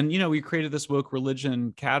then, we created this woke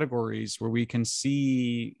religion categories where we can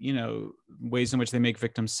see, ways in which they make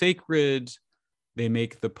victims sacred. They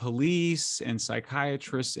make the police and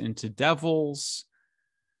psychiatrists into devils.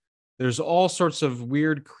 There's all sorts of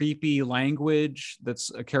weird, creepy language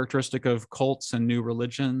that's a characteristic of cults and new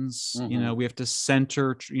religions. We have to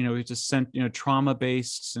center,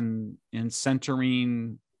 trauma-based and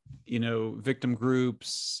centering, victim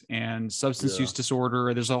groups and substance use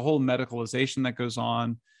disorder. There's a whole medicalization that goes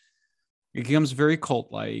on. It becomes very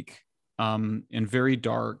cult-like, and very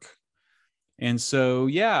dark. And so,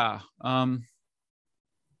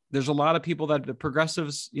 there's a lot of people that the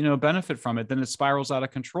progressives, benefit from it. Then it spirals out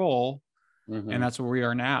of control. Mm-hmm. And that's where we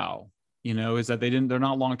are now, is that they're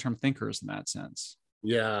not long-term thinkers in that sense.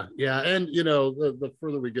 Yeah. And the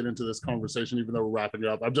further we get into this conversation, even though we're wrapping it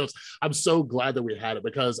up, I'm so glad that we had it,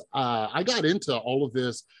 because I got into all of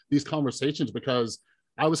these conversations because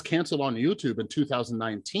I was canceled on YouTube in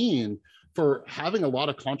 2019 for having a lot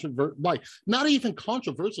of not even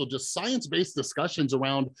controversial, just science-based discussions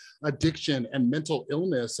around addiction and mental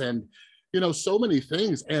illness and so many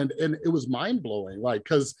things, and it was mind-blowing,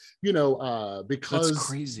 because that's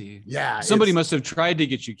crazy. Yeah, somebody must have tried to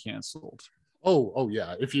get you canceled. Oh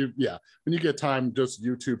yeah. When you get time, just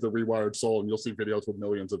YouTube the Rewired Soul and you'll see videos with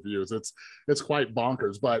millions of views. It's quite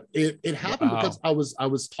bonkers, but it happened because I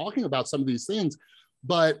was talking about some of these things,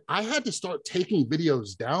 but I had to start taking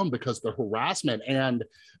videos down because the harassment, and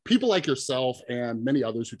people like yourself and many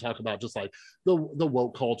others who talk about just like the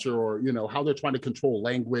woke culture, or how they're trying to control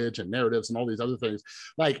language and narratives and all these other things.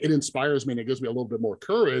 Like, it inspires me and it gives me a little bit more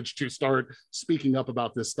courage to start speaking up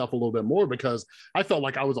about this stuff a little bit more, because I felt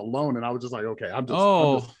like I was alone, and I was just like, okay, I'm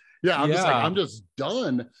just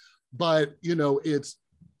done. But it's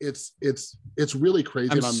really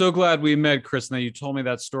crazy. I'm so glad we met, Chris. Now you told me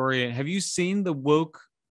that story. Have you seen the woke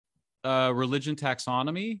religion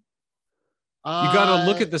taxonomy? You got to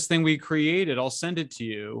look at this thing we created. I'll send it to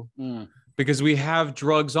you because we have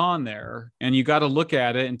drugs on there, and you got to look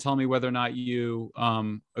at it and tell me whether or not you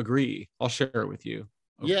agree. I'll share it with you.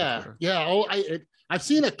 Yeah. Oh, I've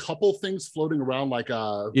seen a couple things floating around, like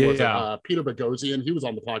Peter Boghossian. He was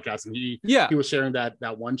on the podcast, and he was sharing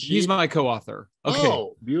that one sheet. He's my co-author. Okay.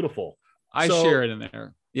 Oh, beautiful. I share it in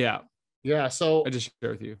there. Yeah. So I just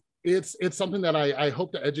share with you. It's something that I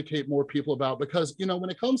hope to educate more people about, because when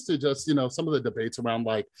it comes to just some of the debates around,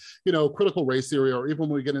 like critical race theory, or even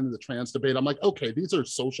when we get into the trans debate, I'm like, okay, these are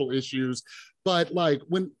social issues, but like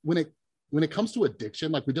when it comes to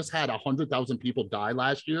addiction, like we just had 100,000 people die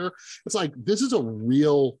last year. It's like, this is a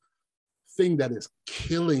real thing that is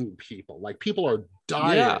killing people. Like, people are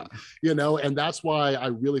dying, and that's why I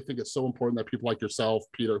really think it's so important that people like yourself,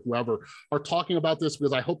 Peter, whoever, are talking about this,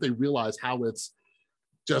 because I hope they realize how it's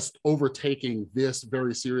just overtaking this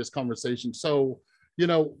very serious conversation. So,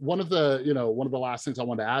 one of the last things I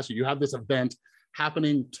wanted to ask you have this event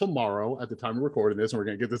happening tomorrow at the time of recording this, and we're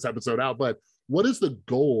going to get this episode out, but what is the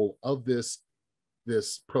goal of this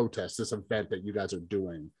protest, this event that you guys are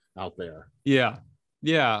doing out there?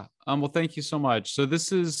 Well, thank you so much. So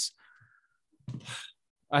this is,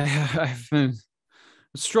 I've been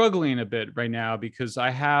struggling a bit right now, because I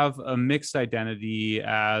have a mixed identity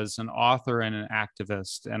as an author and an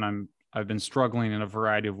activist, and I've been struggling in a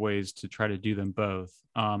variety of ways to try to do them both.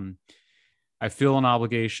 I feel an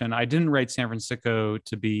obligation. I didn't write San Fransicko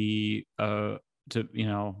to be to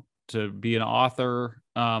be an author.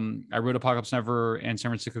 I wrote Apocalypse Never and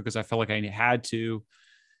San Fransicko because I felt like I had to,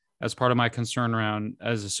 as part of my concern around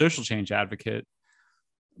as a social change advocate.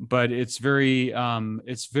 But it's very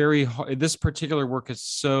hard. This particular work is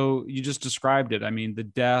so, you just described it. I mean, the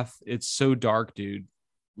death, it's so dark, dude.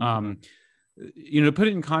 To put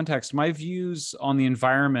it in context, my views on the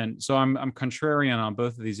environment. So I'm contrarian on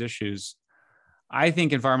both of these issues. I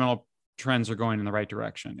think environmental trends are going in the right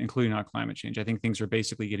direction, including on climate change. I think things are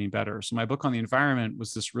basically getting better. So my book on the environment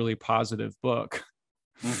was this really positive book.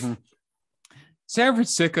 San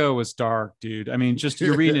Fransicko was dark, dude. I mean, just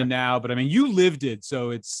you're reading it now, but I mean, you lived it. So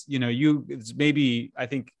it's, it's maybe, I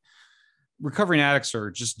think recovering addicts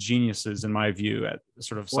are just geniuses in my view, at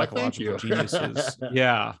sort of psychological geniuses.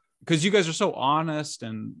 Yeah. Because you guys are so honest,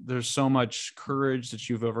 and there's so much courage that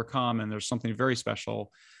you've overcome, and there's something very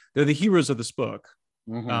special. They're the heroes of this book.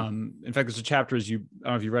 In fact, there's a chapter, I don't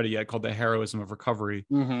know if you read it yet, called The Heroism of Recovery.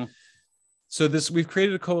 So we've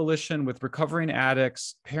created a coalition with recovering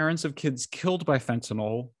addicts, parents of kids killed by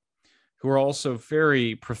fentanyl, who are also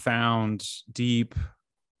very profound, deep,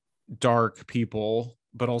 dark people,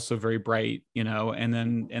 but also very bright, and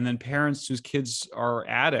then parents whose kids are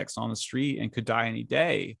addicts on the street and could die any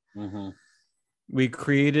day. We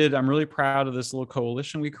created, I'm really proud of this little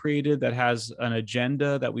coalition we created that has an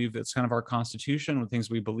agenda that it's kind of our constitution with things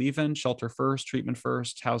we believe in: shelter first, treatment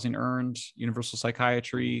first, housing earned, universal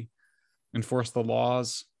psychiatry, enforce the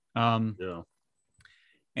laws. And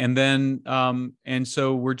then, and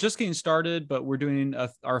so we're just getting started, but we're doing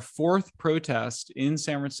our fourth protest in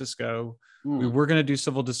San Francisco. We were going to do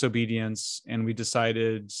civil disobedience, and we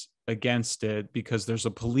decided against it because there's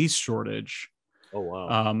a police shortage. Oh,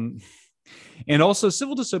 wow. And also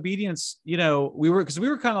civil disobedience, we were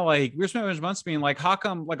kind of like, we were spending months being like, how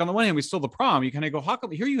come, like on the one hand, we still the problem, you kind of go, how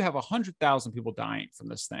come here you have 100,000 people dying from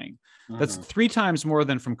this thing? That's 3 times more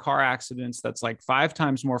than from car accidents. That's like 5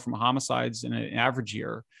 times more from homicides in an average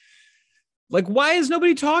year. Like, why is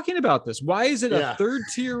nobody talking about this? Why is it a 3rd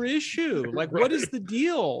tier issue? Like, what is the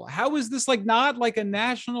deal? How is this like not like a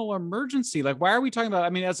national emergency? Like, why are we talking about,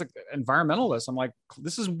 I mean, as an environmentalist, I'm like,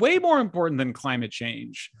 this is way more important than climate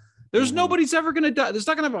change. There's nobody's ever going to die. There's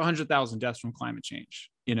not going to have 100,000 deaths from climate change,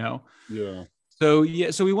 Yeah. So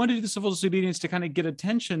we wanted to do the civil disobedience to kind of get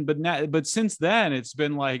attention, but since then it's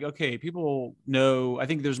been like, okay, people know. I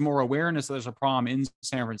think there's more awareness that there's a problem in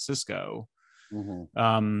San Francisco.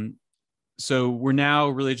 So we're now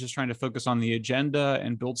really just trying to focus on the agenda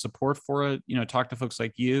and build support for it. Talk to folks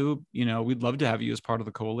like you. We'd love to have you as part of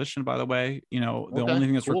the coalition. By the way, the only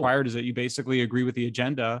thing that's required is that you basically agree with the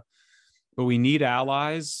agenda. But we need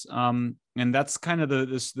allies, and that's kind of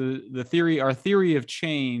the theory. Our theory of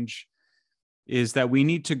change is that we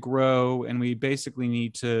need to grow, and we basically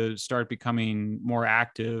need to start becoming more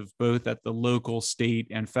active, both at the local, state,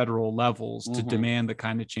 and federal levels, to demand the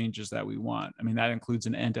kind of changes that we want. I mean, that includes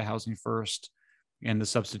an end to housing first, and the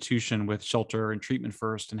substitution with shelter and treatment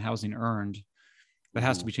first, and housing earned. That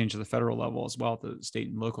has to be changed at the federal level as well, at the state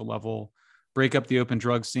and local level. Break up the open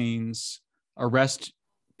drug scenes, arrest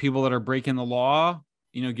people that are breaking the law,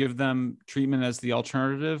 give them treatment as the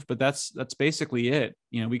alternative. But that's basically it.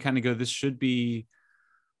 We kind of go, this should be,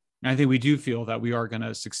 and I think we do feel that we are going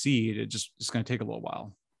to succeed. It's going to take a little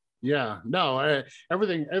while. Yeah, no,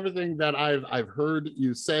 everything that I've heard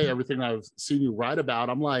you say, everything I've seen you write about,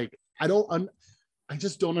 I'm like, I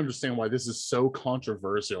just don't understand why this is so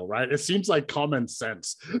controversial, right? It seems like common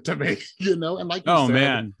sense to me, and like you said,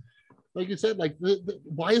 man, like you said, like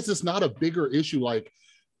why is this not a bigger issue? Like,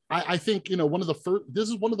 I think, this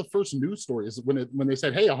is one of the first news stories when they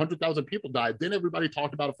said, hey, 100,000 people died. Then everybody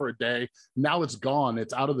talked about it for a day. Now it's gone.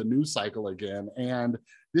 It's out of the news cycle again. And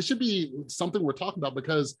this should be something we're talking about,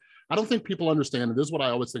 because I don't think people understand. And this is what I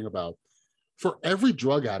always think about. For every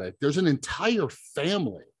drug addict, there's an entire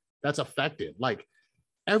family that's affected. Like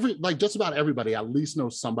just about everybody at least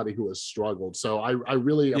knows somebody who has struggled. So I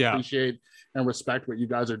really appreciate and respect what you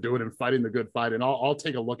guys are doing and fighting the good fight. And I'll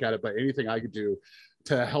take a look at it, but anything I could do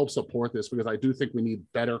to help support this, because I do think we need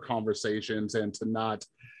better conversations, and to not,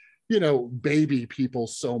 baby people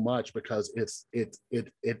so much, because it's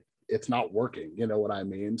not working. You know what I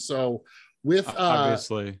mean? So with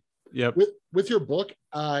obviously, with your book,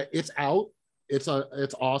 it's out. It's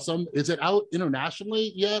awesome. Is it out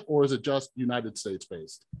internationally yet, or is it just United States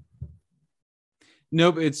based?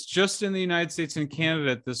 Nope, it's just in the United States and Canada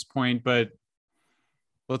at this point, but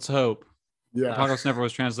let's hope. Yeah, Apocalypse Never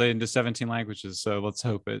was translated into 17 languages, so let's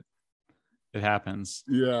hope it happens.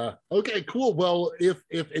 Yeah. Okay, cool. Well, if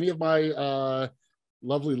any of my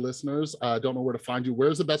lovely listeners don't know where to find you,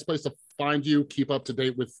 where's the best place to find you, keep up to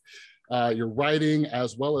date with your writing,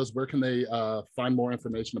 as well as where can they find more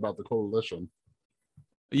information about the coalition?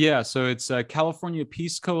 Yeah, so it's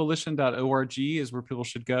californiapeacecoalition.org is where people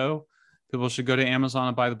should go. People should go to Amazon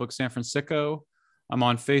and buy the book San Fransicko. I'm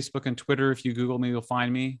on Facebook and Twitter. If you Google me, you'll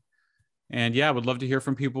find me. And yeah, I would love to hear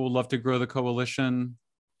from people. Would love to grow the coalition.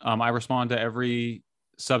 I respond to every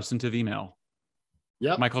substantive email.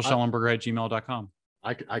 Yeah, Michael Shellenberger at gmail.com.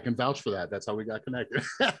 I can vouch for that. That's how we got connected.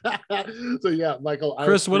 So yeah, Michael.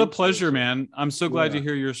 Chris, what a pleasure, man. I'm so glad to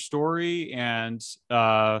hear your story, and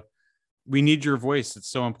we need your voice. It's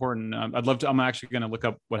so important. I'd love to. I'm actually going to look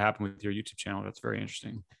up what happened with your YouTube channel. That's very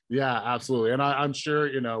interesting. Yeah, absolutely. And I'm sure,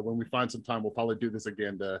 when we find some time, we'll probably do this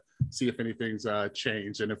again to see if anything's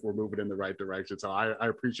changed and if we're moving in the right direction. So I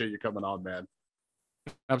appreciate you coming on, man.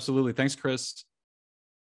 Absolutely. Thanks, Chris.